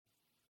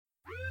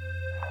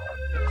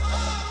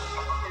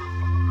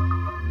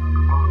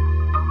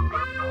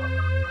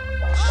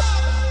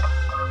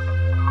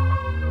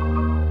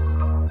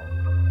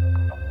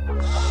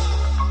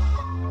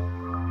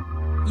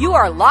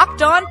are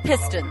Locked On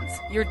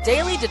Pistons, your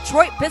daily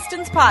Detroit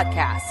Pistons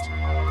podcast.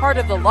 Part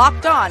of the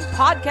Locked On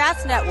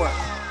Podcast Network,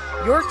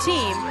 your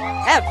team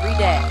every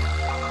day.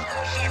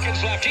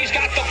 Seconds left. He's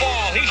got the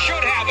ball. He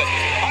should have it.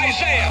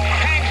 Isaiah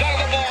hangs on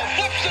the ball,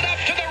 flips it up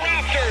to the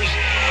rafters.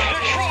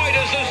 Detroit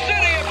is the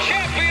city of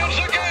champions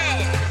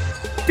again.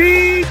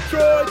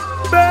 Detroit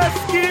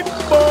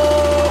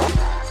basketball.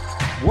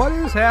 What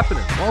is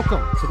happening?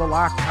 Welcome to the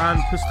Locked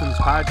On Pistons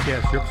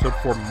podcast, your episode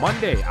for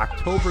Monday,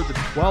 October the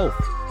 12th.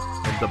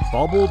 And the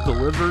bubble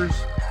delivers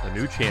a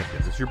new champion.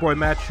 This is your boy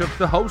Matt Shook,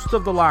 the host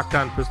of the Locked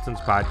On Pistons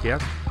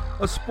podcast,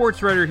 a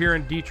sports writer here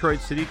in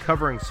Detroit City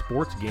covering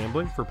sports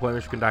gambling for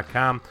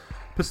PlayMichigan.com,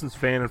 Pistons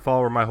fan and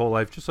follower my whole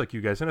life, just like you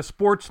guys, and a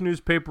sports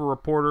newspaper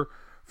reporter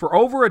for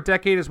over a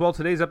decade as well.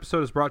 Today's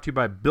episode is brought to you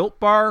by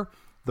Built Bar,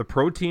 the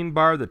protein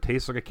bar that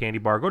tastes like a candy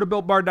bar. Go to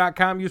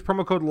BuiltBar.com, use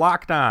promo code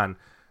LOCKEDON, and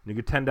you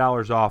get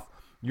 $10 off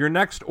your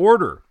next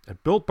order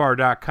at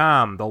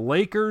BuiltBar.com. The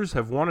Lakers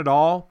have won it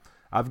all.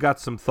 I've got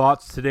some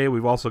thoughts today.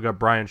 We've also got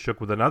Brian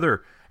Shook with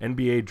another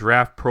NBA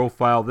draft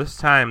profile, this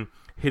time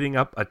hitting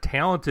up a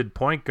talented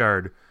point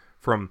guard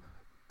from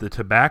the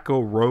Tobacco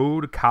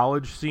Road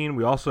college scene.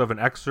 We also have an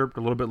excerpt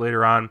a little bit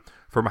later on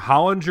from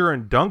Hollinger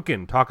and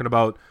Duncan talking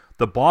about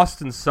the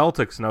Boston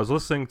Celtics. And I was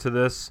listening to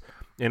this,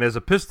 and as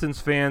a Pistons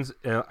fans,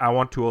 I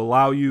want to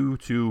allow you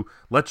to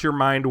let your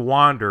mind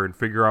wander and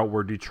figure out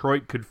where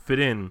Detroit could fit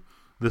in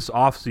this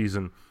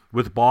offseason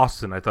with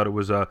Boston. I thought it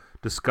was a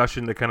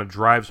discussion that kind of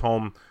drives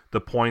home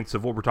the points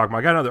of what we're talking about.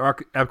 I got another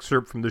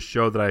excerpt from this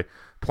show that I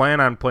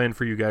plan on playing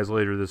for you guys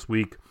later this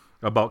week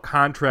about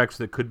contracts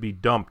that could be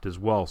dumped as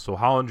well. So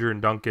Hollinger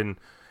and Duncan,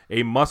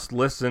 a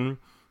must-listen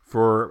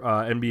for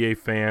NBA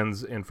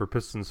fans and for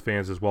Pistons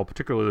fans as well,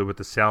 particularly with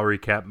the salary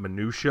cap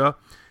minutia.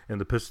 And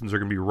the Pistons are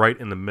going to be right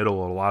in the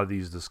middle of a lot of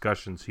these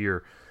discussions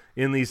here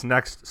in these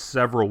next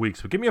several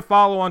weeks. So give me a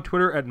follow on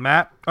Twitter at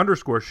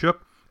Matt_Shook,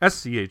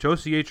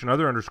 SCHOCH,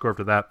 another underscore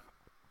after that.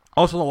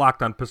 Also the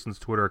Locked On Pistons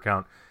Twitter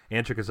account.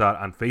 And check us out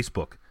on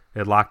Facebook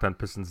at Locked On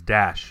Pistons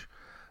 _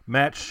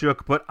 Matt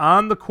Shook. But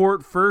on the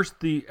court first,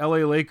 the LA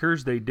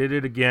Lakers, they did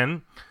it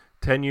again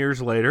 10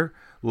 years later.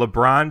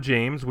 LeBron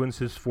James wins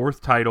his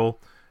fourth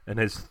title and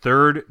his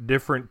third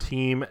different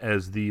team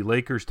as the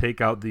Lakers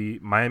take out the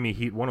Miami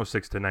Heat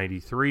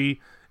 106-93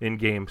 in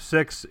Game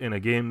 6 in a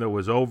game that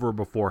was over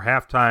before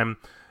halftime.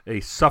 A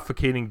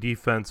suffocating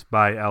defense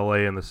by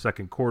LA in the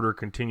second quarter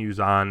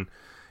continues on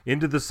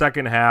into the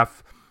second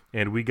half,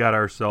 and we got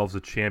ourselves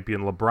a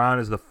champion. LeBron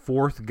is the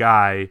fourth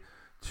guy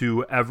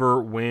to ever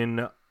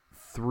win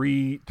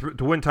to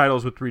win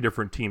titles with three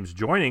different teams,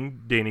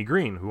 joining Danny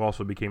Green, who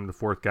also became the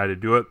fourth guy to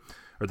do it,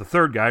 or the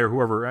third guy, or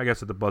whoever. I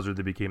guess at the buzzer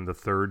they became the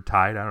third,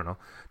 tied. I don't know.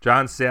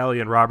 John Sally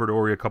and Robert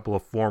Horry, a couple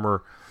of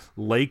former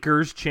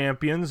Lakers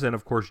champions, and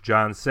of course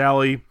John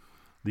Sally,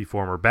 the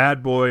former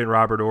bad boy, and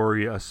Robert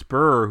Horry, a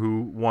Spur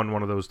who won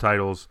one of those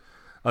titles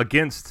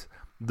against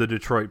the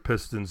Detroit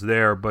Pistons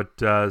there. But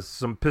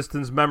some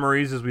Pistons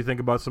memories as we think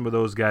about some of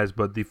those guys.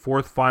 But the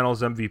fourth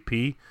finals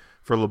MVP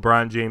for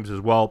LeBron James as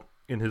well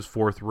in his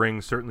fourth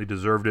ring, certainly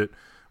deserved it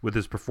with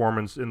his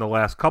performance in the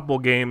last couple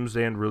games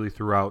and really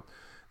throughout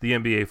the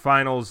NBA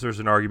Finals. There's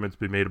an argument to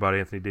be made about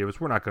Anthony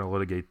Davis. We're not going to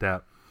litigate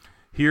that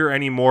here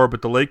anymore,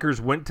 but the Lakers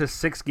went to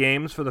 6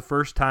 games for the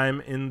first time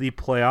in the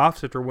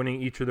playoffs after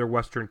winning each of their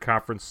Western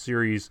Conference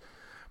series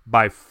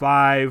by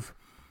 5.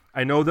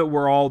 I know that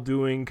we're all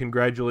doing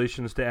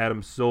congratulations to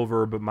Adam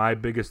Silver, but my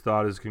biggest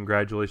thought is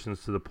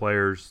congratulations to the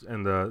players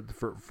and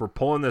for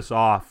pulling this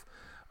off.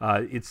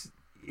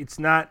 It's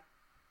not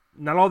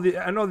all the,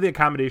 I know the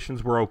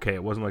accommodations were okay.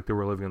 It wasn't like they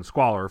were living in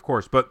squalor, of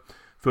course, but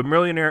for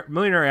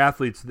millionaire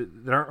athletes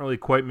that aren't really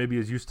quite maybe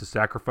as used to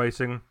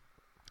sacrificing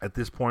at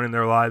this point in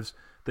their lives,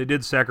 they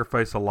did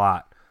sacrifice a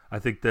lot. I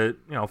think that,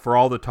 for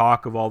all the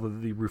talk of all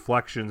the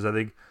reflections, I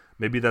think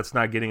maybe that's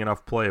not getting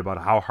enough play about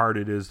how hard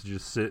it is to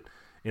just sit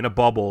in a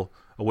bubble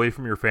away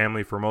from your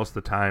family for most of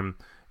the time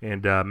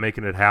and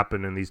making it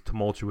happen in these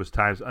tumultuous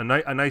times.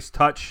 A nice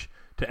touch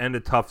to end a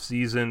tough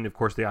season. Of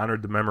course, they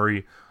honored the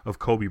memory of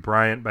Kobe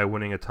Bryant by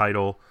winning a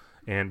title,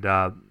 and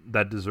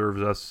that deserves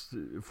us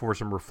for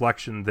some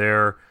reflection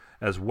there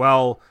as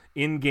well.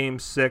 In Game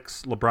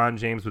 6, LeBron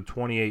James with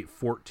 28,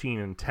 14,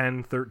 and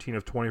 10, 13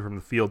 of 20 from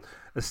the field,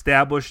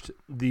 established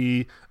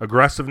the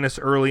aggressiveness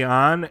early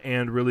on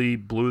and really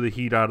blew the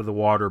Heat out of the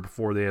water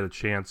before they had a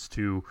chance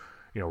to,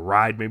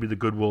 ride maybe the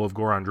goodwill of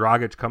Goran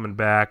Dragic coming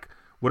back.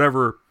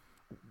 Whatever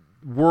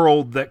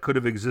world that could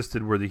have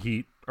existed where the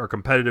Heat are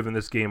competitive in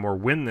this game or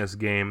win this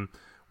game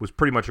was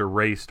pretty much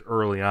erased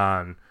early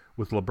on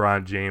with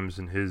LeBron James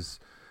and his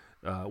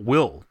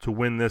will to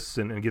win this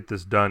and get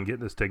this done,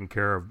 get this taken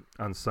care of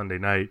on Sunday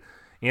night.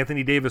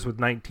 Anthony Davis with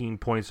 19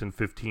 points and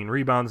 15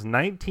 rebounds,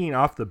 19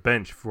 off the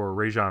bench for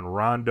Rajon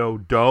Rondo,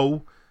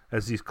 Doe,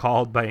 as he's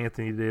called by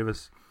Anthony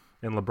Davis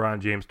and LeBron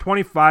James.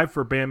 25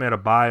 for Bam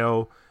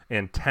Adebayo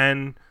and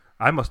 10.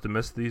 I must have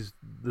missed this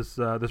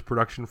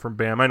production from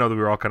Bam. I know that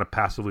we were all kind of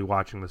passively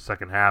watching the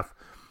second half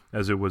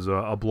as it was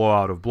a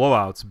blowout of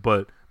blowouts,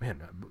 but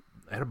man,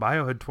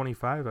 Adebayo had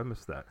 25. I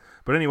missed that.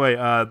 But anyway,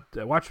 I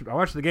watched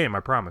the game, I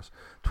promise.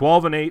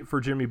 12-8 for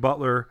Jimmy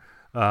Butler.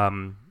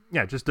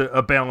 Just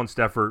a balanced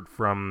effort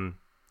from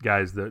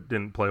guys that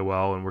didn't play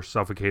well and were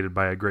suffocated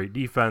by a great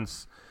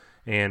defense.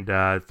 And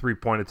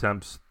 3-point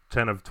attempts,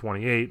 10 of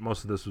 28.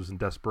 Most of this was in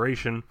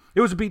desperation.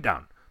 It was a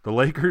beatdown. The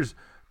Lakers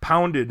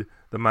pounded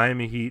the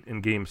Miami Heat in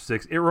Game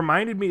 6. It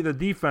reminded me of the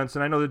defense,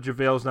 and I know that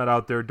JaVale's not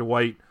out there.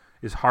 Dwight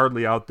is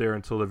hardly out there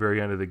until the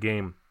very end of the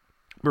game.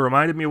 It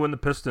reminded me of when the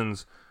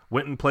Pistons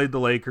went and played the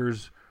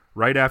Lakers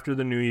right after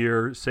the New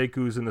Year.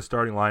 Seku's in the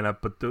starting lineup.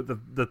 But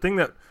the thing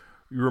that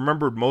you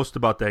remembered most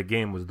about that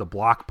game was the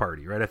block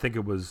party, right? I think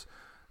it was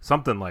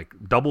something like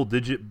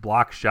double-digit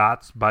block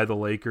shots by the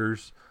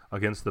Lakers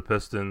against the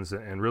Pistons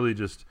and really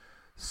just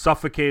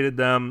suffocated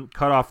them,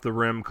 cut off the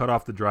rim, cut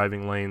off the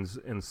driving lanes,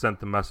 and sent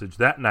the message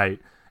that night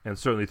and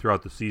certainly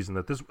throughout the season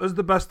that this was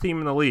the best team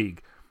in the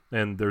league.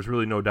 And there's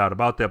really no doubt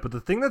about that. But the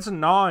thing that's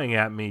gnawing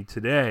at me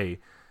today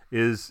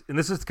is, and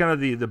this is kind of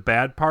the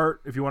bad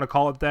part, if you want to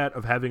call it that,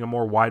 of having a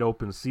more wide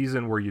open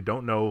season where you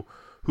don't know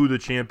who the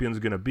champion's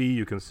going to be.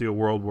 You can see a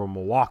world where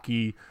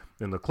Milwaukee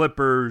and the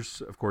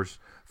Clippers, of course,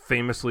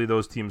 famously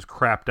those teams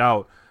crapped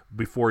out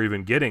before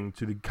even getting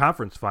to the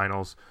conference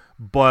finals.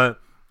 But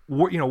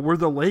were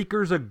the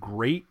Lakers a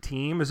great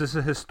team? Is this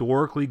a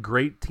historically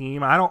great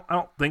team? I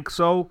don't think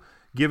so,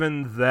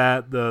 given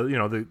that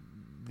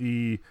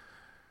the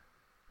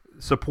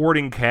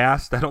supporting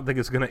cast, I don't think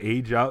it's going to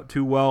age out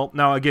too well.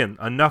 Now, again,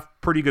 enough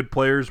pretty good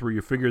players where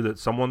you figure that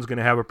someone's going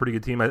to have a pretty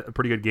good team, a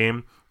pretty good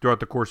game throughout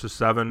the course of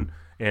 7.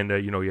 And,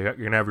 you're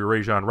going to have your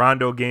Rajon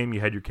Rondo game.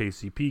 You had your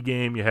KCP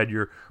game. You had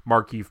your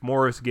Markieff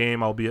Morris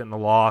game, albeit in a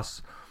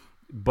loss.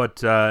 But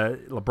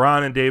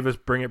LeBron and Davis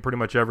bring it pretty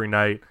much every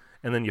night.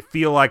 And then you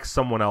feel like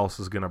someone else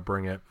is going to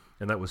bring it.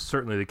 And that was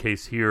certainly the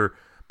case here.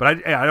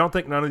 But I don't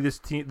think none of these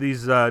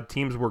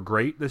teams were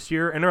great this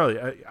year. And really,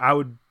 I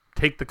would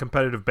take the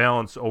competitive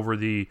balance over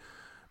the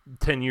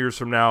 10 years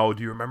from now.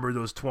 Do you remember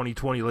those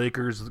 2020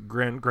 Lakers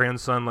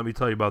grandson? Let me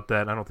tell you about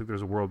that. I don't think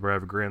there's a world where I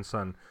have a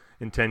grandson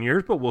in 10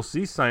 years, but we'll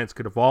see. Science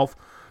could evolve.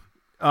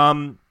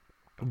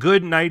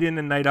 Good night in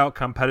and night out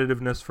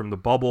competitiveness from the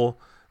bubble.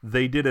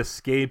 They did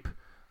escape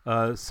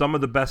some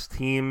of the best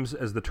teams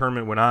as the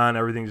tournament went on.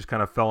 Everything just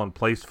kind of fell in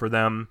place for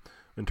them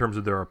in terms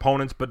of their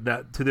opponents,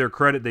 but to their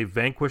credit, they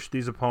vanquished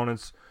these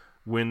opponents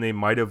when they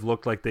might have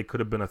looked like they could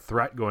have been a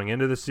threat going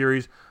into the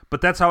series. But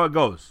that's how it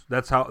goes.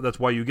 That's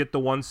why you get the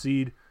 1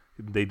 seed.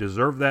 They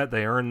deserve that.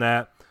 They earn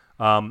that.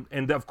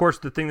 And of course,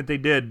 the thing that they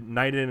did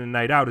night in and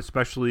night out,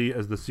 especially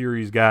as the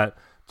series got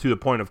to the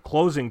point of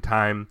closing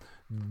time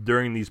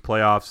during these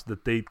playoffs,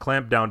 that they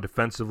clamped down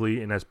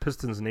defensively. And as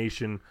Pistons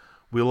Nation,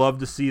 we love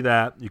to see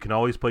that. You can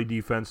always play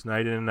defense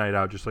night in and night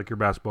out, just like your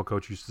basketball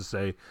coach used to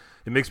say.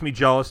 It makes me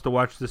jealous to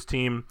watch this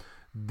team,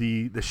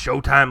 the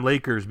Showtime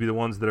Lakers, be the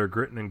ones that are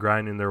gritting and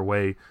grinding their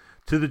way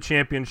to the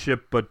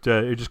championship. But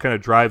it just kind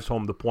of drives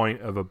home the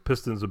point of a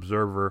Pistons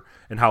observer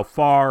and how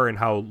far and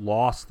how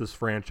lost this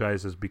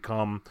franchise has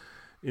become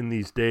in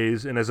these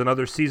days. And as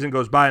another season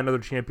goes by, another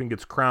champion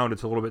gets crowned,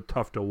 it's a little bit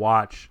tough to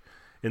watch.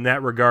 In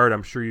that regard,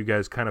 I'm sure you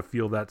guys kind of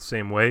feel that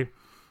same way,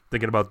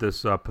 thinking about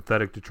this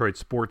pathetic Detroit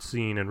sports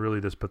scene and really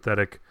this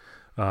pathetic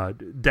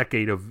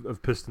decade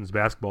of Pistons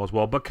basketball as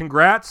well. But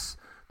congrats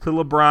to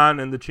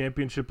LeBron and the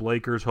championship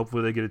Lakers.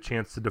 Hopefully they get a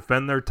chance to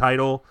defend their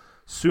title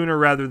sooner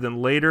rather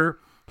than later.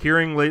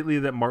 Hearing lately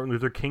that Martin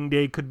Luther King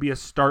Day could be a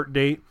start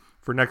date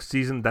for next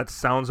season, that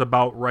sounds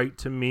about right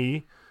to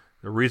me.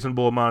 A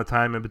reasonable amount of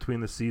time in between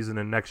the season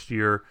and next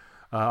year.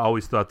 I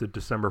always thought that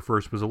December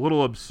 1st was a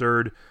little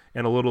absurd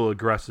and a little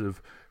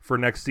aggressive for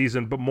next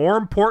season. But more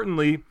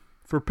importantly,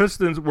 for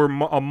Pistons, we're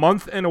a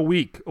month and a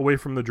week away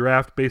from the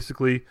draft,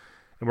 basically.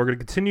 And we're going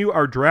to continue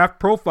our draft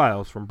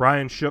profiles from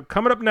Brian Shook.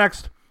 Coming up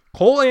next,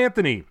 Cole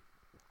Anthony,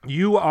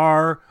 you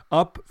are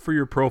up for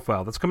your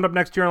profile. That's coming up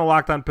next year on the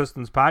Locked On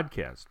Pistons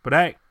podcast. But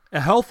hey, a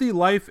healthy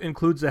life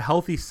includes a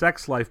healthy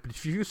sex life. But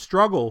if you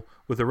struggle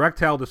with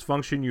erectile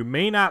dysfunction, you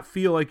may not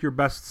feel like your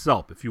best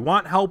self. If you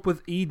want help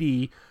with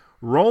ED,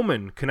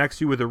 Roman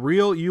connects you with a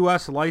real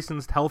U.S.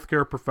 licensed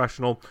healthcare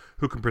professional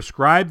who can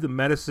prescribe the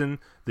medicine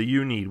that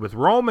you need. With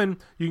Roman,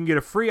 you can get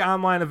a free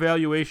online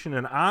evaluation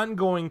and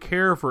ongoing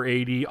care for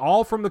AD,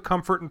 all from the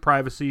comfort and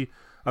privacy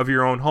of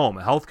your own home.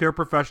 A healthcare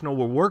professional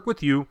will work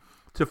with you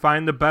to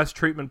find the best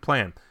treatment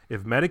plan.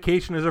 If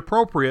medication is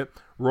appropriate,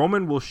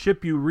 Roman will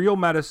ship you real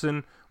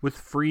medicine with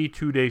free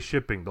 2-day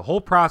shipping. The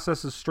whole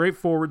process is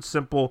straightforward,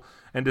 simple,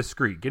 and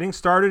discreet. Getting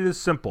started is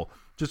simple.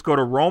 Just go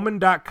to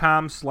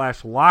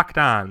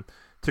roman.com/lockedon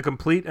to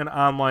complete an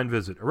online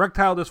visit.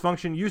 Erectile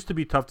dysfunction used to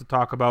be tough to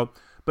talk about,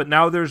 but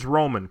now there's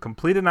Roman.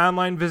 Complete an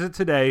online visit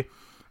today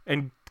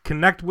and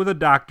connect with a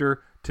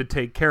doctor to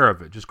take care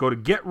of it. Just go to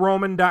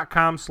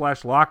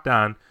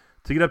getroman.com/lockedon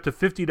to get up to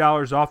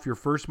 $50 off your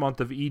first month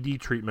of ED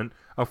treatment,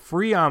 a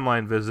free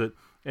online visit,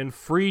 and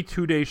free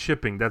 2-day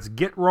shipping. That's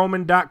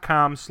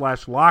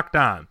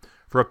getroman.com/lockedon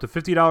for up to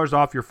 $50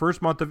 off your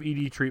first month of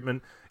ED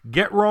treatment.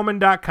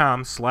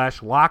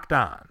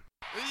 Getroman.com/lockedon.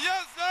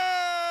 Yes,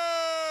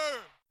 sir!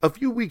 A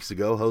few weeks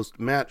ago, host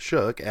Matt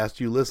Shook asked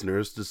you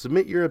listeners to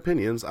submit your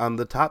opinions on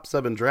the top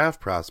 7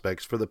 draft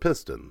prospects for the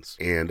Pistons.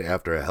 And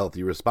after a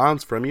healthy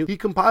response from you, he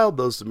compiled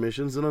those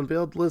submissions and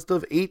unveiled a list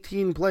of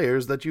 18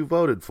 players that you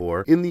voted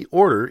for in the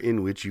order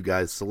in which you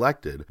guys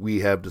selected. We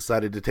have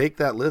decided to take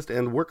that list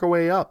and work our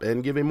way up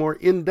and give a more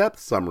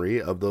in-depth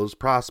summary of those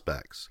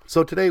prospects.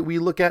 So today we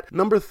look at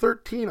number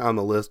 13 on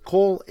the list,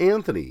 Cole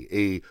Anthony,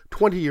 a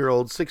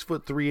 20-year-old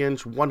 6'3",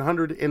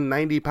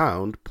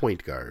 190-pound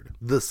point guard.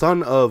 The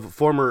son of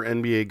former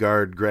NBA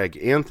guard Greg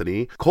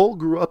Anthony, Cole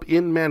grew up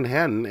in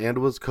Manhattan and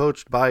was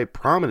coached by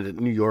prominent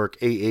New York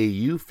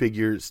AAU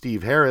figure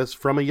Steve Harris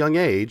from a young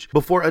age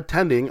before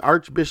attending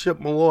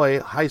Archbishop Molloy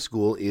High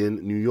School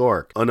in New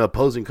York, an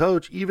opposing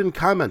coach even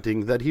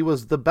commenting that he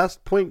was the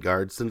best point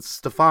guard since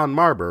Stephon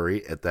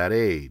Marbury at that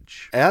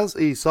age. As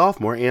a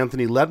sophomore,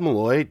 Anthony led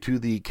Molloy to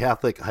the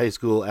Catholic High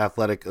School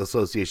Athletic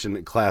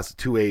Association Class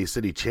 2A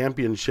City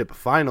Championship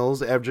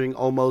Finals, averaging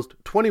almost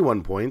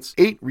 21 points,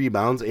 8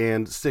 rebounds,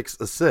 and 6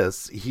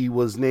 assists. He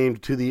was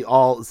named to the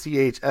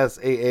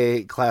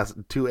All-CHSAA Class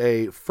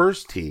 2A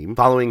first team.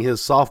 Following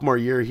his sophomore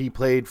year, he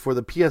played for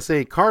the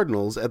PSA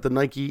Cardinals at the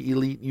Nike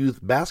Elite Youth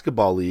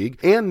Basketball League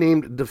and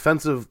named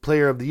Defensive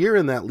Player of the Year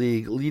in that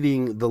league,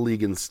 leading the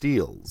league in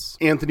steals.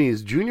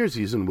 Anthony's junior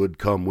season would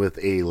come with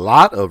a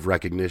lot of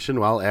recognition.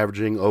 While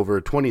averaging over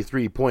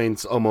 23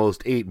 points,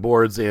 almost 8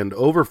 boards, and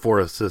over 4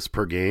 assists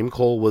per game,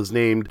 Cole was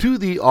named to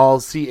the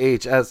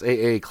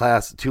All-CHSAA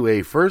Class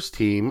 2A first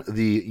team,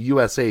 the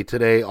USA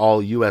Today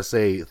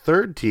All-USA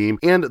third team,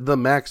 and the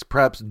Max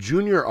Preps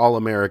Junior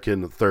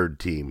All-American third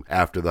team.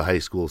 After the high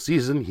school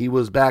season, he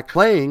was back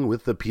playing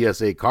with the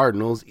PSA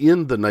Cardinals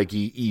in the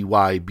Nike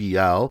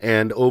EYBL,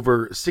 and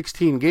over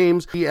 16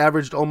 games, he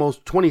averaged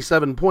almost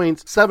 27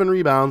 points, 7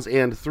 rebounds,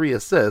 and 3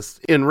 assists,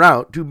 en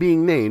route to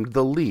being named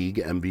the league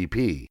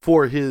MVP.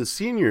 For his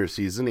senior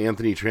season,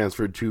 Anthony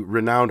transferred to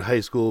renowned high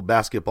school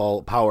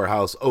basketball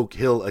powerhouse Oak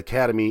Hill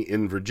Academy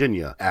in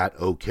Virginia. At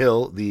Oak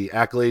Hill, the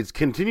accolades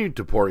continued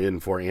to pour in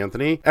for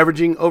Anthony,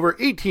 averaging over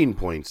 18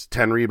 points,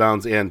 10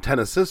 rebounds, and 10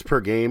 assists per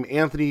game.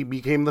 Anthony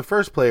became the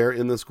first player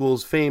in the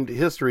school's famed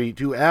history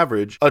to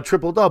average a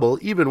triple-double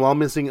even while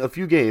missing a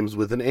few games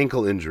with an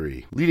ankle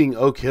injury. Leading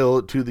Oak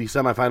Hill to the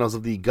semifinals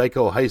of the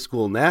Geico High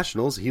School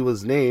Nationals, he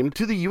was named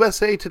to the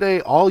USA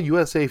Today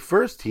All-USA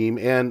first team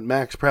and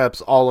Max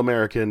Preps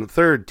All-American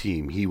third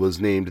team. He was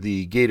named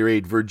the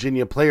Gatorade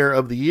Virginia Player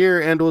of the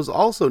Year and was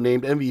also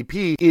named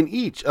MVP in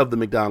each of the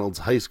McDonald's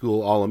High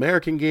School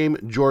All-American Game,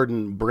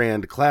 Jordan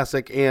Brand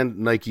Classic, and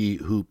Nike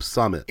Hoop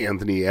Summit.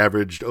 Anthony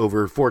averaged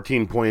over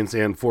 14 points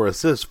and 4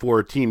 assists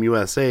for Team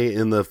USA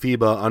in the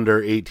FIBA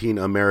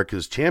Under-18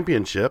 Americas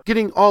Championship,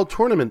 getting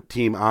all-tournament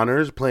team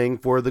honors playing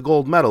for the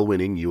gold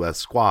medal-winning U.S.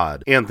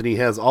 squad. Anthony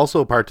has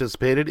also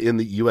participated in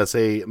the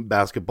USA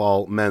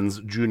Basketball Men's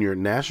Junior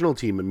National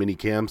Team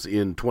minicamps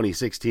in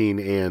 2016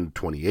 and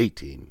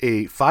 2018.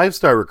 A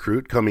 5-star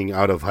recruit coming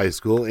out of high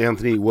school,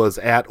 Anthony was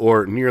at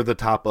or near the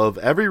top of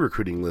every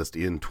recruiting list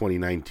in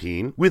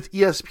 2019, with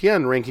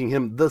ESPN ranking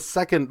him the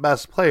second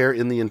best player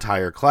in the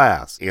entire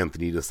class.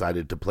 Anthony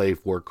decided to play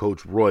for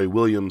Coach Roy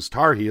Williams'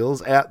 Tar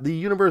Heels at the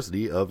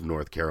University of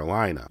North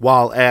Carolina.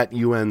 While at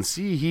UNC,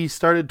 he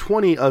started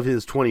 20 of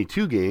his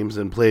 22 games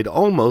and played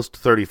almost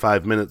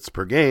 35 minutes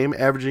per game,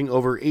 averaging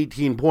over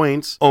 18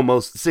 points,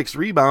 almost 6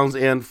 rebounds,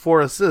 and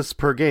 4 assists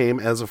per game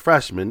as a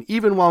freshman,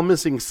 even while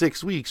missing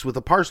 6 weeks with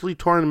a partially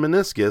torn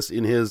meniscus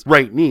in his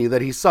right knee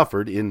that he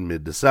suffered in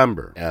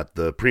mid-December. At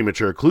the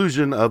premature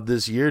conclusion of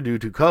this year due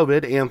to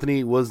COVID,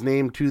 Anthony was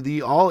named to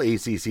the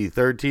All-ACC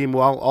third team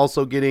while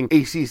also getting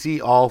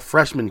ACC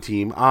All-Freshman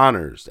Team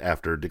honors.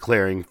 After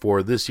declaring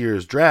for this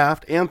year's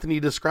draft, Anthony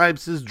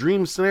describes his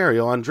dream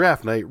scenario on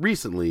draft night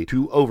recently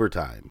to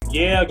Overtime.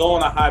 Yeah,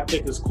 going a high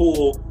pick is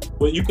cool,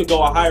 but you could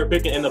go a higher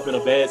pick and end up in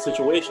a bad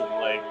situation.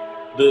 Like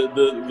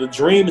the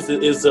dream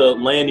is to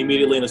land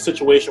immediately in a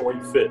situation where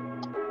you fit,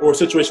 or a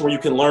situation where you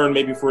can learn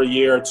maybe for a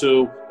year or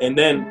two, and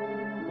then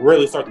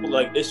really start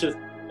to it's just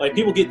like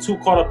people get too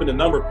caught up in the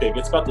number pick.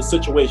 It's about the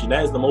situation.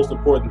 That is the most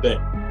important thing.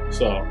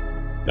 So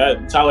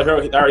that Tyler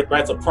Herro,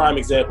 that's a prime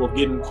example of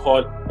getting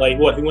caught. He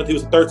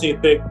was a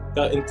 13th pick,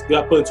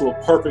 got put into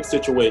a perfect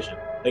situation,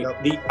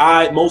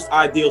 the most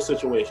ideal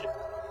situation.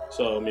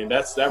 So, I mean,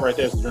 that right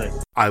there is the dream.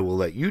 I will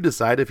let you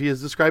decide if he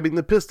is describing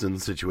the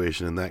Pistons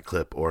situation in that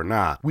clip or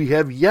not. We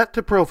have yet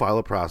to profile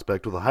a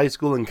prospect with a high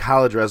school and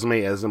college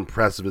resume as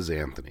impressive as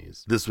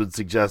Anthony's. This would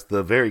suggest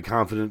the very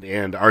confident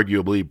and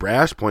arguably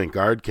brash point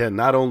guard can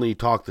not only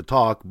talk the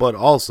talk, but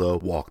also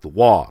walk the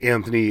walk.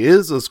 Anthony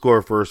is a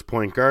score-first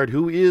point guard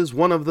who is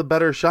one of the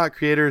better shot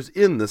creators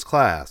in this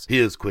class.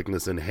 His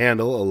quickness and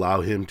handle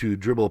allow him to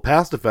dribble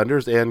past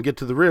defenders and get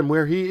to the rim,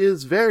 where he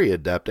is very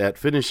adept at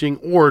finishing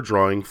or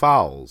drawing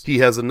fouls. He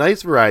has a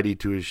nice variety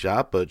to his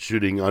shot, shot, but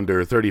shooting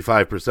under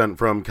 35%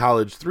 from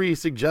college three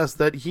suggests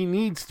that he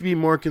needs to be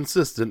more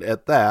consistent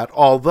at that,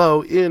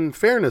 although, in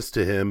fairness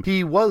to him,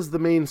 he was the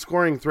main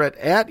scoring threat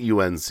at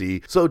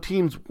UNC, so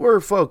teams were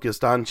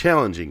focused on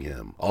challenging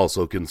him.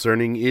 Also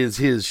concerning is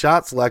his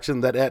shot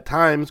selection that at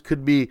times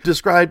could be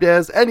described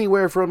as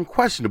anywhere from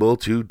questionable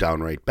to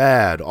downright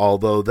bad,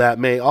 although that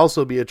may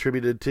also be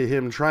attributed to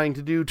him trying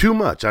to do too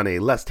much on a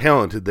less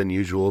talented than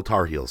usual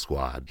Tar Heel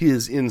squad.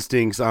 His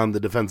instincts on the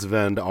defensive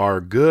end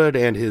are good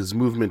and his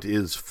movement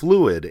is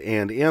fluid,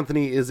 and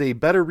Anthony is a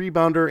better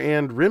rebounder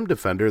and rim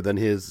defender than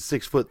his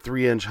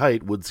 6'3"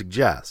 height would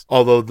suggest.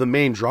 Although the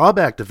main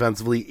drawback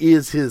defensively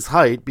is his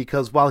height,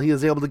 because while he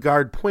is able to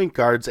guard point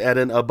guards at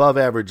an above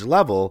average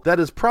level, that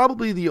is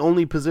probably the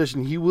only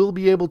position he will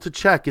be able to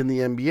check in the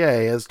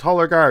NBA, as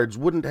taller guards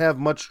wouldn't have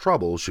much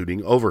trouble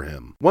shooting over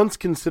him. Once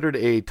considered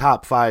a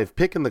top 5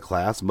 pick in the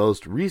class,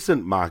 most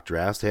recent mock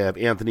drafts have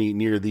Anthony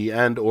near the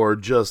end or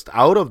just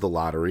out of the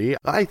lottery.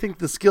 I think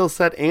the skill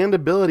set and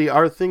ability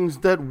are things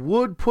that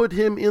would put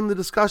him in the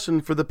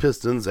discussion for the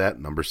Pistons at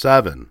number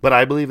 7. But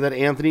I believe that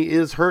Anthony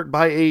is hurt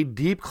by a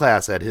deep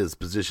class at his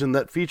position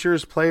that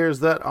features players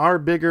that are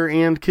bigger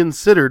and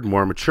considered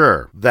more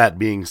mature. That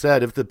being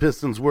said, if the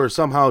Pistons were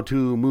somehow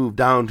to move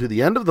down to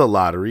the end of the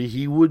lottery,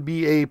 he would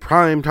be a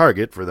prime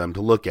target for them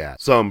to look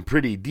at. Some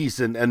pretty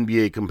decent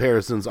NBA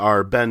comparisons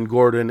are Ben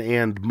Gordon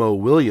and Mo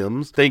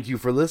Williams. Thank you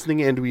for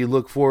listening, and we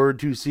look forward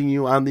to seeing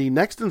you on the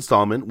next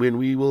installment when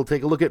we will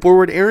take a look at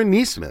forward Aaron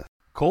Nesmith.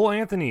 Cole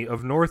Anthony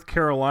of North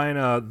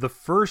Carolina, the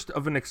first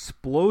of an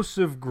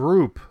explosive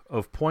group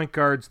of point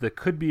guards that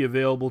could be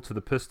available to the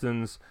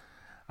Pistons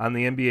on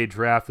the NBA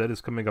draft. That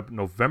is coming up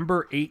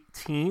November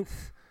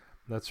 18th.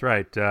 That's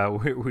right.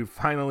 We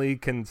finally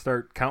can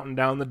start counting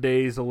down the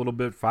days a little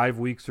bit. 5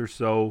 weeks or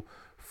so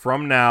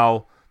from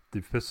now, the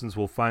Pistons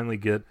will finally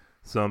get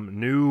some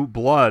new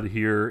blood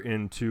here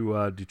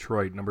into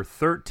Detroit. Number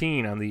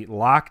 13 on the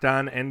Locked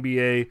On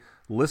NBA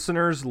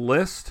listeners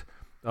list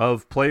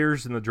of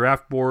players in the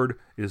draft board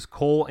is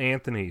Cole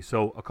Anthony.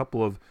 So a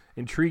couple of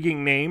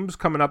intriguing names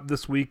coming up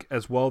this week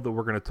as well that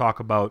we're going to talk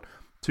about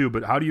too.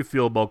 But how do you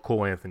feel about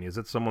Cole Anthony? Is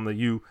it someone that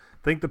you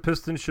think the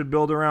Pistons should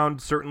build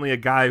around? Certainly a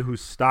guy whose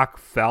stock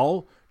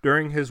fell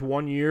during his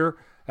 1 year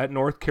at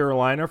North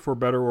Carolina, for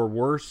better or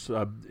worse.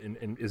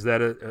 And is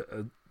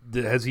that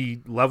has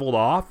he leveled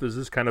off? Is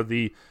this kind of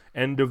the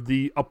end of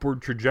the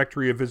upward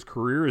trajectory of his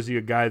career? Is he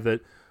a guy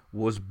that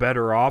was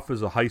better off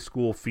as a high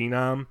school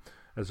phenom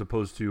as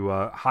opposed to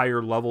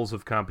higher levels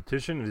of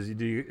competition? Does he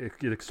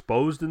get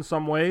exposed in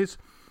some ways?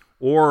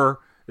 Or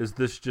is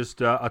this just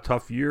a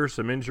tough year,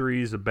 some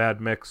injuries, a bad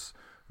mix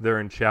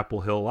there in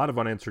Chapel Hill? A lot of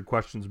unanswered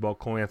questions about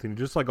Cole Anthony,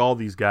 just like all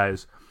these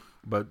guys.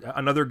 But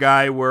another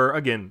guy where,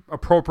 again,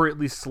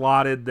 appropriately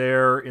slotted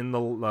there in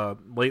the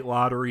late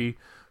lottery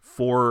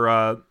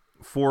for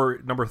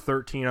number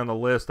 13 on the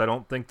list. I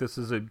don't think this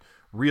is a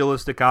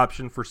realistic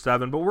option for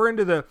 7, but we're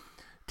into the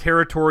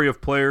territory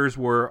of players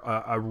where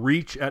a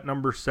reach at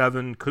number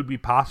 7 could be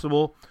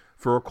possible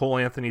for a Cole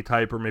Anthony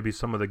type, or maybe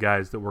some of the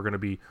guys that we're going to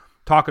be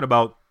talking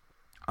about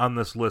on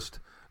this list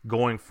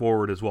going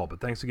forward as well. But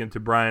thanks again to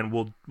Brian.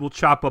 We'll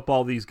chop up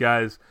all these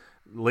guys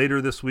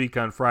later this week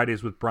on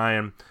Fridays with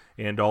Brian,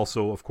 and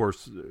also, of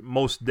course,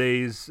 most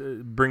days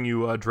bring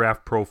you a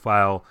draft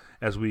profile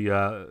as we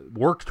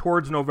work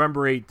towards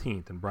November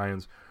 18th, and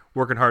Brian's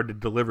working hard to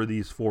deliver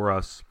these for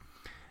us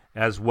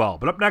as well.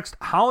 But up next,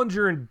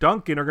 Hollinger and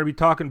Duncan are going to be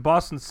talking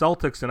Boston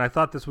Celtics, and I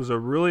thought this was a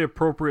really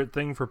appropriate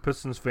thing for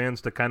Pistons fans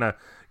to kind of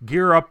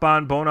gear up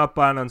on, bone up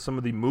on some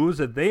of the moves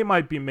that they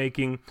might be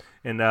making,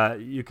 and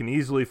you can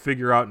easily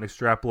figure out and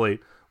extrapolate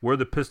where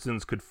the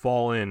Pistons could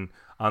fall in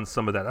on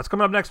some of that. That's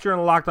coming up next year on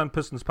the Locked On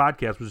Pistons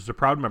podcast, which is a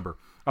proud member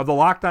of the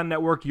Locked On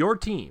Network, your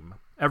team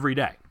every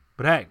day.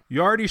 But hey,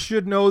 you already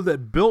should know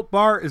that Built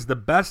Bar is the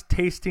best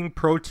tasting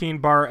protein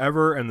bar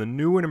ever, and the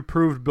new and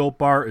improved Built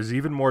Bar is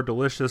even more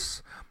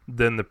delicious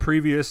than the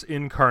previous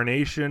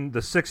incarnation.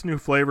 The 6 new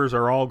flavors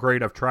are all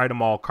great. I've tried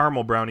them all: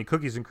 caramel brownie,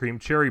 cookies and cream,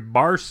 cherry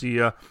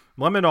barcia,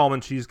 lemon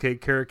almond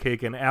cheesecake, carrot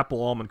cake, and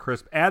apple almond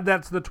crisp. Add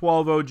that to the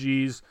 12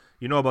 OGs.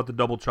 You know about the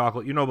double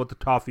chocolate. You know about the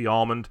toffee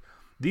almond.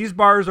 These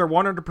bars are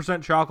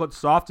 100% chocolate,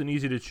 soft and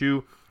easy to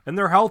chew, and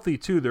they're healthy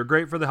too. They're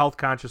great for the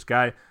health-conscious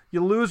guy.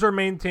 You lose or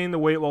maintain the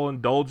weight while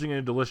indulging in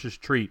a delicious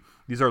treat.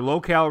 These are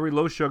low-calorie,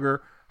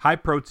 low-sugar,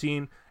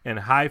 high-protein, and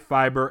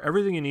high-fiber.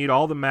 Everything you need,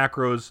 all the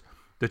macros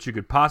that you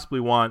could possibly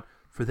want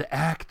for the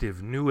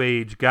active new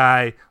age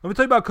guy. Let me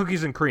tell you about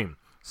cookies and cream.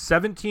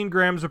 17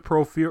 grams of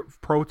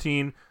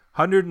protein,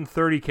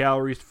 130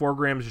 calories, 4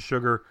 grams of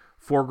sugar,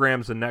 4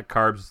 grams of net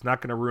carbs. It's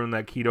not going to ruin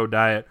that keto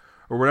diet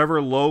or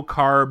whatever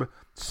low-carb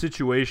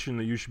situation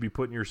that you should be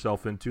putting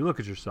yourself into. Look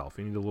at yourself.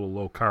 You need a little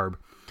low-carb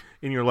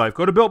in your life.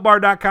 Go to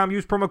BuiltBar.com.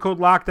 Use promo code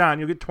LOCKEDON.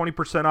 You'll get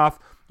 20% off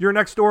your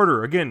next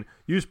order. Again,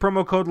 use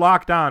promo code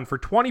LOCKEDON for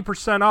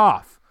 20%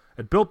 off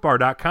at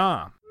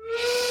BuiltBar.com.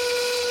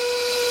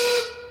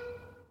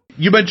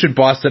 You mentioned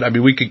Boston. I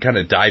mean, we could kind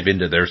of dive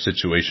into their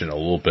situation a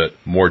little bit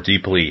more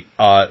deeply.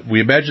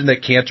 We imagine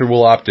that Cantor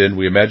will opt in.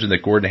 We imagine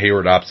that Gordon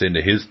Hayward opts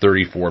into his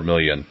 $34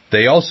 million.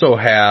 They also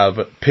have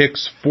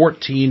picks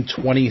 14,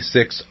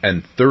 26,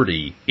 and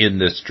 30 in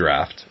this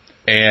draft.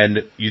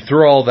 And you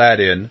throw all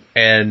that in,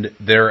 and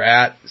they're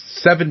at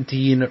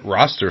 17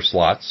 roster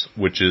slots,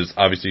 which is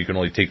obviously you can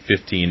only take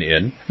 15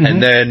 in. Mm-hmm.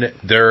 And then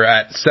they're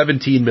at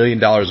 $17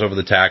 million over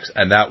the tax,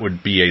 and that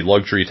would be a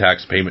luxury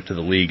tax payment to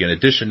the league. In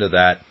addition to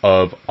that,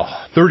 of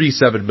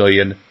 $37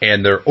 million,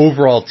 and their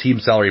overall team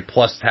salary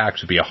plus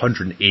tax would be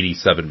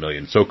 $187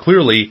 million. So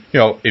clearly, you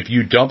know, if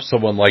you dump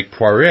someone like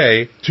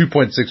Poirier,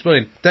 $2.6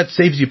 million, that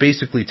saves you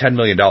basically $10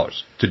 million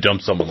to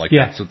dump someone like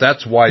that. So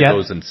that's why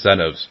those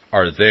incentives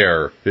are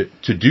there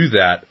to do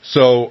that.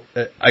 So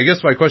I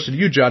guess my question to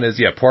you, John,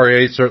 is,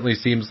 Poirier certainly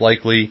seems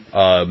likely.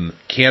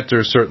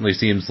 Cantor certainly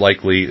seems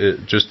likely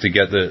just to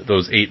get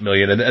those $8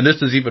 million. And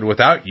this is even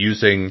without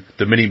using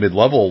the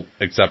mid-level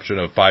exception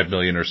of $5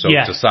 million or so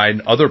to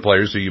sign other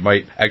players who you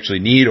might actually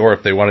need, or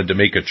if they wanted to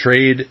make a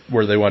trade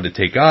where they wanted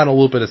to take on a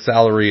little bit of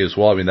salary as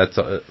well. I mean, that's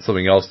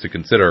something else to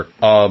consider.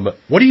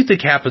 What do you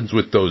think happens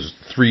with those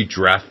 3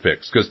 draft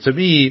picks? Because to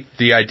me,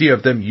 the idea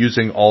of them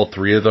using all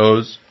 3 of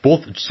those,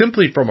 both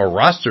simply from a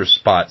roster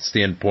spot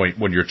standpoint,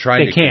 when you're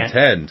trying to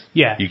contend,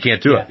 you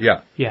can't do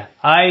it.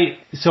 I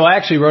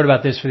actually wrote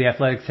about this for The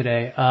Athletic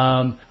today.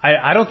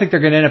 I don't think they're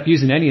going to end up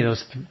using any of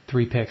those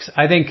 3 picks.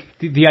 I think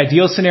the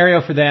ideal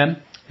scenario for them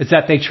is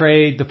that they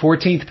trade the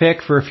 14th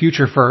pick for a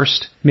future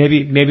first,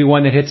 maybe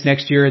one that hits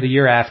next year or the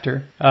year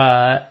after.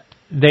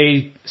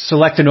 They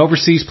select an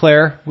overseas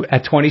player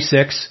at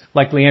 26,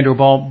 like Leandro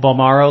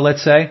Balmaro,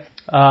 let's say.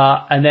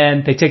 And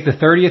then they take the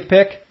 30th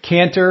pick,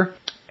 Cantor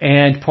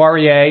and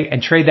Poirier,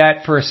 and trade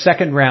that for a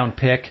second round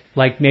pick,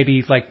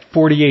 maybe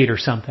 48 or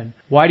something.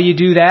 Why do you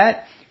do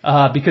that?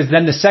 Because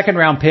then the second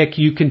round pick,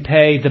 you can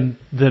pay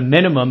the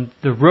minimum,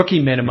 the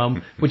rookie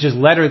minimum, which is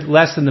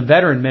less than the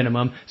veteran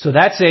minimum. So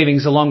that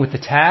savings, along with the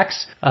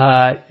tax,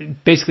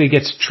 basically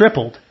gets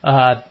tripled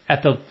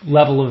at the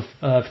level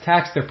of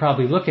tax they're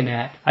probably looking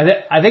at.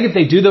 I think if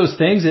they do those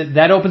things,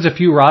 that opens a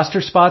few roster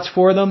spots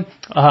for them.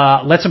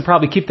 Lets them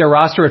probably keep their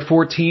roster at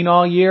 14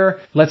 all year.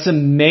 Lets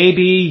them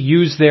maybe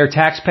use their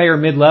taxpayer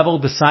mid-level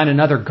to sign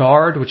another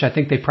guard, which I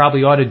think they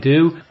probably ought to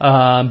do.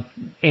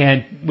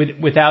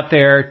 And without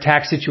their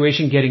tax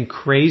situation getting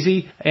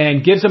crazy,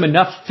 and gives them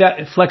enough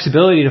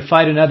flexibility to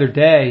fight another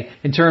day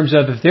in terms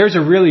of if there's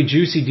a really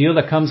juicy deal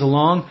that comes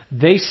along,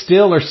 they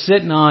still are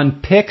sitting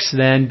on picks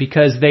then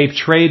because they've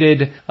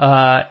traded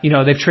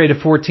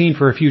 14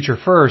 for a future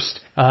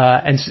first.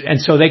 And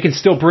so they can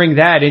still bring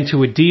that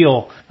into a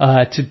deal,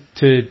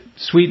 to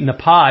sweeten the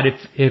pot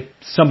if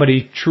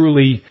somebody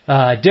truly,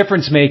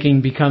 difference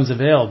making becomes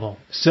available.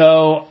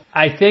 So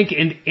I think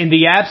in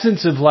the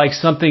absence of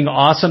something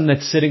awesome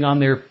that's sitting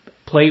on their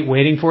plate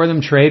waiting for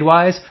them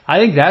trade-wise, I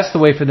think that's the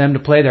way for them to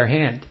play their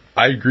hand.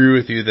 I agree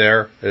with you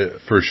there,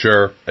 for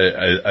sure.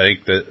 I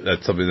think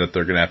that's something that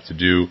they're going to have to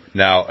do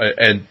now.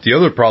 And the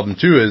other problem,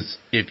 too, is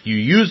if you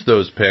use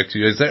those picks,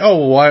 you guys say, oh,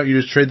 well, why don't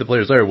you just trade the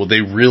players later? Well,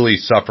 they really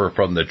suffer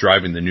from the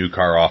driving the new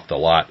car off the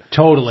lot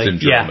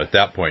syndrome at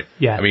that point.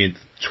 Yeah. I mean,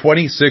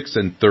 26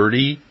 and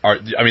 30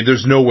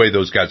 there's no way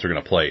those guys are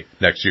going to play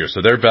next year.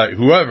 So their value,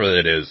 whoever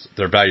it is,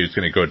 their value is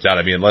going to go down.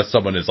 I mean, unless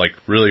someone is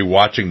really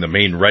watching the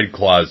Maine Red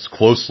Claws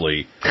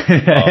closely.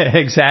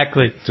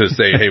 Exactly. To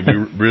say, hey,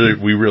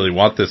 we really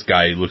want this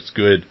guy. He looks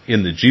good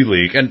in the G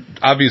League. And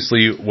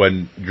obviously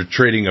when you're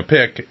trading a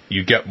pick,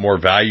 you get more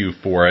value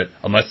for it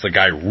unless the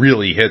guy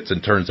really hits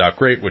and turns out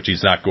great, which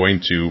he's not going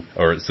to,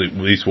 or at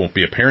least won't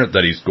be apparent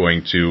that he's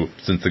going to,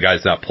 since the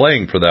guy's not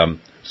playing for them.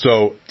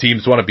 So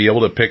teams want to be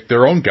able to pick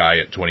their own guy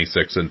at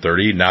 26 and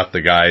 30, not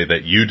the guy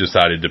that you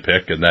decided to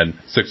pick and then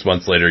 6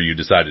 months later you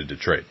decided to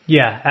trade.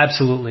 Yeah,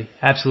 absolutely.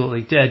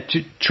 Absolutely.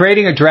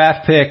 Trading a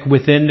draft pick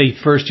within the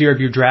first year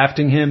of you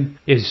drafting him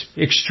is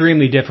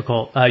extremely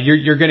difficult.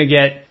 You're going to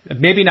get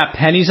maybe not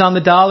pennies on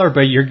the dollar,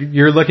 but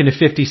you're looking at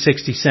 50,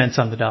 60 cents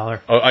on the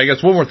dollar. I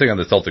guess one more thing on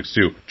the Celtics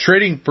too.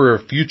 Trading for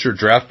future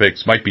draft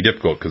picks might be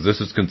difficult because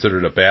this is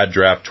considered a bad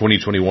draft.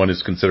 2021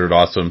 is considered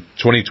awesome.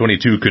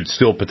 2022 could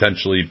still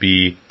potentially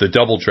be the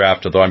double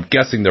draft, although I'm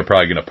guessing they're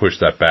probably going to push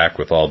that back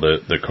with all the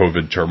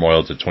COVID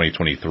turmoil to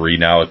 2023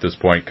 now at this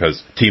point,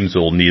 because teams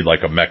will need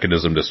a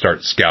mechanism to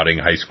start scouting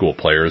high school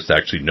players to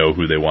actually know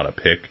who they want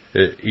to pick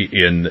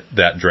in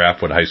that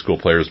draft when high school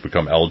players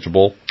become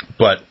eligible.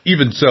 But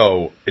even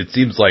so, it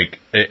seems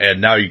and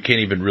now you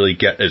can't even really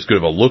get as good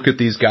of a look at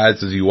these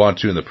guys as you want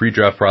to in the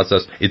pre-draft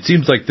process. It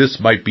seems like this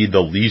might be the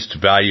least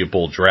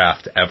valuable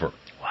draft ever.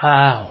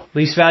 Wow,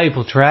 least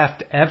valuable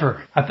draft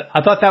ever.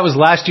 I thought that was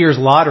last year's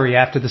lottery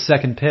after the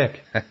second pick.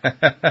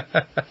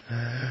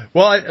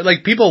 Well,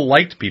 people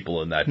liked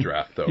people in that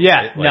draft, though.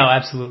 Yeah, right? No,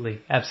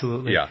 absolutely.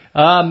 Yeah.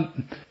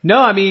 No,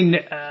 I mean,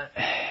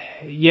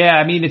 Yeah,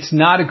 I mean, it's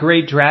not a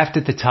great draft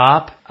at the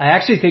top. I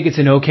actually think it's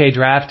an okay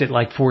draft at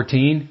like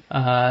 14.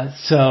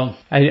 So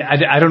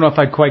I don't know if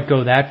I'd quite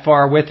go that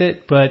far with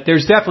it, but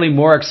there's definitely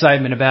more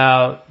excitement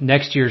about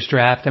next year's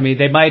draft. I mean,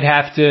 they might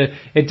have to,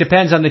 it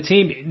depends on the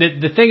team.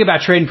 The thing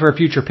about trading for a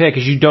future pick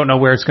is you don't know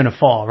where it's going to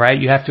fall, right?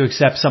 You have to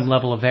accept some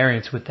level of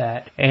variance with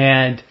that.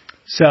 And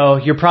so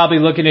you're probably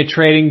looking at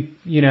trading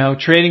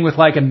with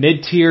like a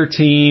mid-tier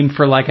team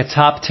for like a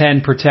top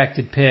 10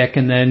 protected pick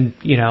and then,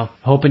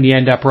 hoping you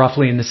end up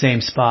roughly in the same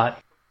spot.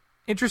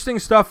 Interesting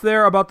stuff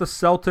there about the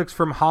Celtics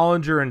from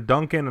Hollinger and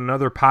Duncan,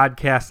 another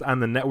podcast on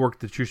the network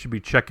that you should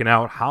be checking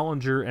out.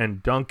 Hollinger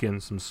and Duncan,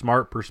 some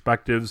smart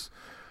perspectives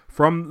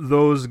from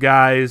those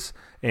guys,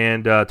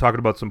 and talking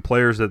about some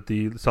players that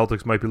the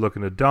Celtics might be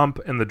looking to dump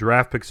and the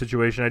draft pick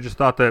situation. I just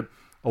thought that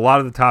a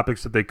lot of the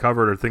topics that they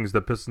covered are things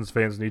that Pistons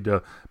fans need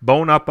to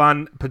bone up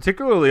on,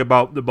 particularly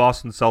about the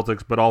Boston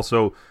Celtics, but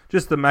also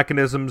just the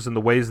mechanisms and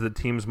the ways that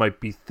teams might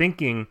be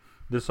thinking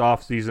this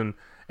offseason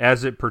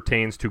as it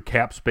pertains to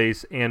cap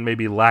space and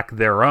maybe lack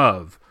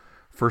thereof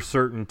for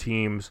certain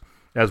teams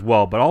as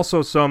well. But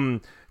also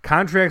some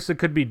contracts that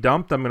could be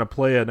dumped. I'm going to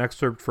play an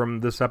excerpt from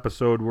this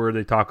episode where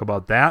they talk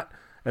about that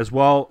as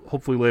well,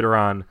 hopefully later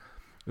on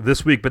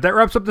this week. But that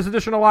wraps up this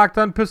edition of Locked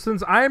On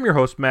Pistons. I am your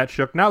host, Matt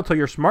Shook. Now tell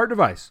your smart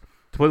device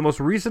to play the most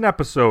recent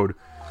episode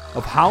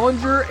of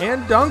Hollinger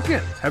and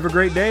Duncan. Have a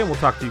great day, and we'll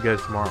talk to you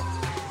guys tomorrow.